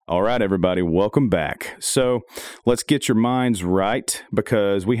All right, everybody, welcome back. So let's get your minds right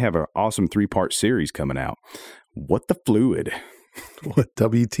because we have an awesome 3-part series coming out. What the fluid? What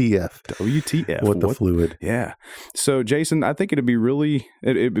WTF? WTF? What the fluid? Yeah. So, Jason, I think it'd be a really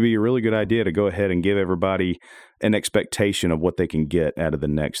good idea to go ahead and give everybody an expectation of what they can get out of the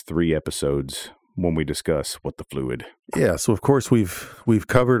next 3 episodes when we discuss what the fluid. Yeah. So, of course, we've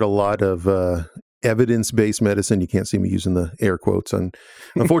covered a lot of evidence-based medicine. You can't see me using the air quotes. And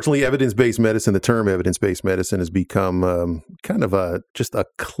unfortunately, evidence-based medicine, the term evidence-based medicine has become kind of just a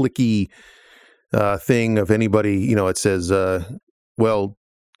cliquey thing of anybody, it says, well,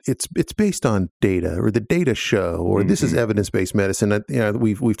 it's based on data or the data show, or this is evidence-based medicine.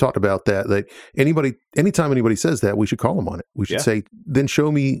 We've talked about that. Like anytime anybody says that, we should call them on it. We should say, then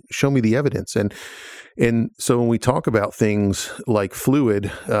show me the evidence. And so when we talk about things like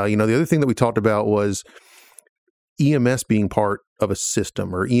fluid, the other thing that we talked about was EMS being part of a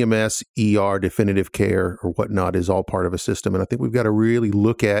system, or EMS, ER, definitive care, or whatnot is all part of a system. And I think we've got to really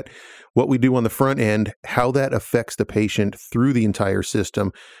look at what we do on the front end, how that affects the patient through the entire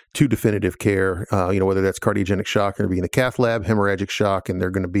system to definitive care, whether that's cardiogenic shock, they're going to be in the cath lab, hemorrhagic shock, and they're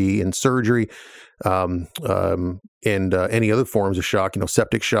going to be in surgery, and any other forms of shock,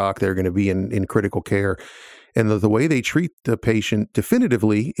 septic shock, they're going to be in critical care. And the way they treat the patient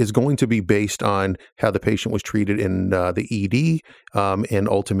definitively is going to be based on how the patient was treated in the ED and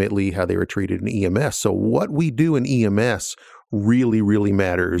ultimately how they were treated in EMS. So what we do in EMS really, really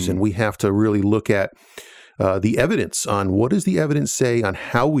matters. And we have to really look at the evidence on what does the evidence say on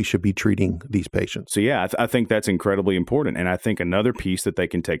how we should be treating these patients. So, yeah, I think that's incredibly important. And I think another piece that they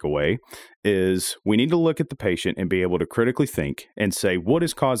can take away is we need to look at the patient and be able to critically think and say, what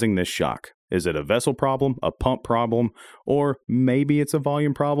is causing this shock? Is it a vessel problem, a pump problem, or maybe it's a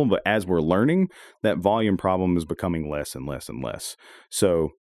volume problem? But as we're learning, that volume problem is becoming less and less and less. So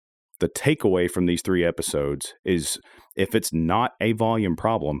the takeaway from these 3 episodes is if it's not a volume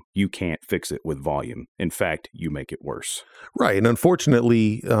problem, you can't fix it with volume. In fact, you make it worse. Right. And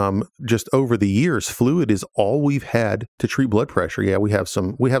unfortunately, just over the years, fluid is all we've had to treat blood pressure. Yeah, we have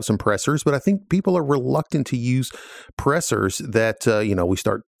some pressors, but I think people are reluctant to use pressors that, we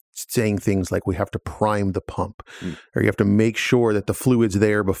start saying things like we have to prime the pump or you have to make sure that the fluid's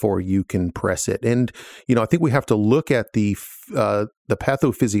there before you can press it. And, I think we have to look at the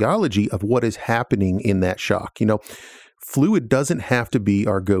pathophysiology of what is happening in that shock. Fluid doesn't have to be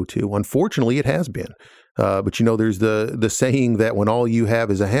our go-to. Unfortunately, it has been. But, there's the saying that when all you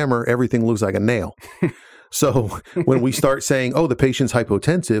have is a hammer, everything looks like a nail. So when we start saying, the patient's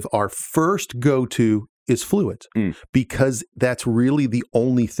hypotensive, our first go-to is fluids because that's really the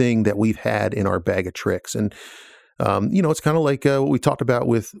only thing that we've had in our bag of tricks. And, it's kind of like what we talked about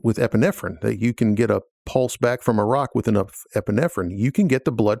with epinephrine, that you can get a pulse back from a rock with enough epinephrine. You can get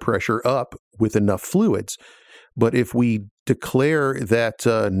the blood pressure up with enough fluids. But if we declare that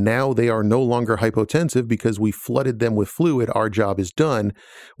now they are no longer hypotensive because we flooded them with fluid, our job is done.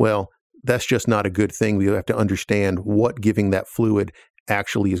 Well, that's just not a good thing. We have to understand what giving that fluid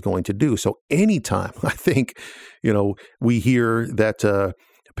actually is going to do. So anytime I think, we hear that a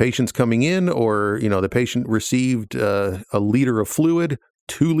patient's coming in or, the patient received a liter of fluid,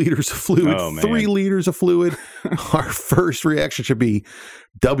 2 liters of fluid, 3 liters of fluid, our first reaction should be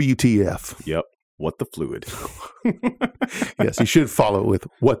WTF. Yep. What the fluid? Yes, you should follow it with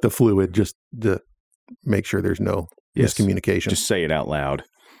what the fluid, just to make sure there's no miscommunication. Just say it out loud.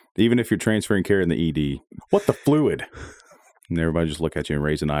 Even if you're transferring care in the ED, what the fluid? And everybody just look at you and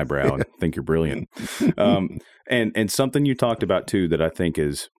raise an eyebrow and think you're brilliant. And something you talked about, too, that I think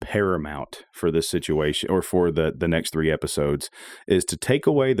is paramount for this situation or for the next 3 episodes is to take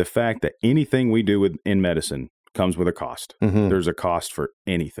away the fact that anything we do in medicine comes with a cost. There's a cost for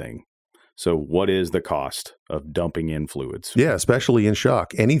anything. So what is the cost of dumping in fluids? Yeah, especially in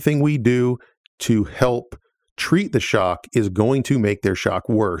shock. Anything we do to help treat the shock is going to make their shock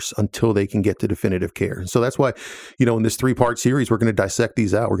worse until they can get to definitive care. So that's why, in this 3-part series, we're going to dissect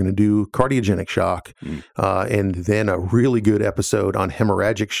these out. We're going to do cardiogenic shock and then a really good episode on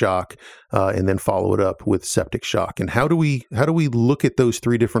hemorrhagic shock and then follow it up with septic shock. And how do we look at those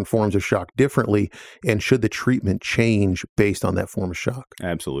 3 different forms of shock differently? And should the treatment change based on that form of shock?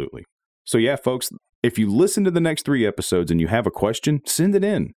 Absolutely. So yeah, folks, if you listen to the next 3 episodes and you have a question, send it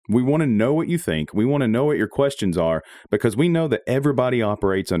in. We want to know what you think. We want to know what your questions are because we know that everybody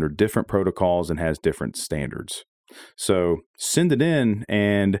operates under different protocols and has different standards. So send it in.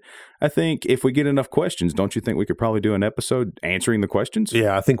 And I think if we get enough questions, don't you think we could probably do an episode answering the questions?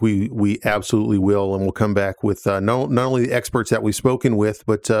 Yeah, I think we absolutely will. And we'll come back with not only the experts that we've spoken with,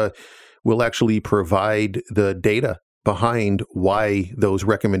 but we'll actually provide the data behind why those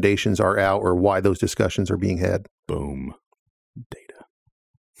recommendations are out or why those discussions are being had. Boom. Data.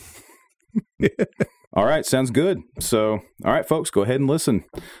 All right. Sounds good. So, all right, folks, go ahead and listen.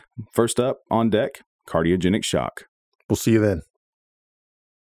 First up on deck, cardiogenic shock. We'll see you then.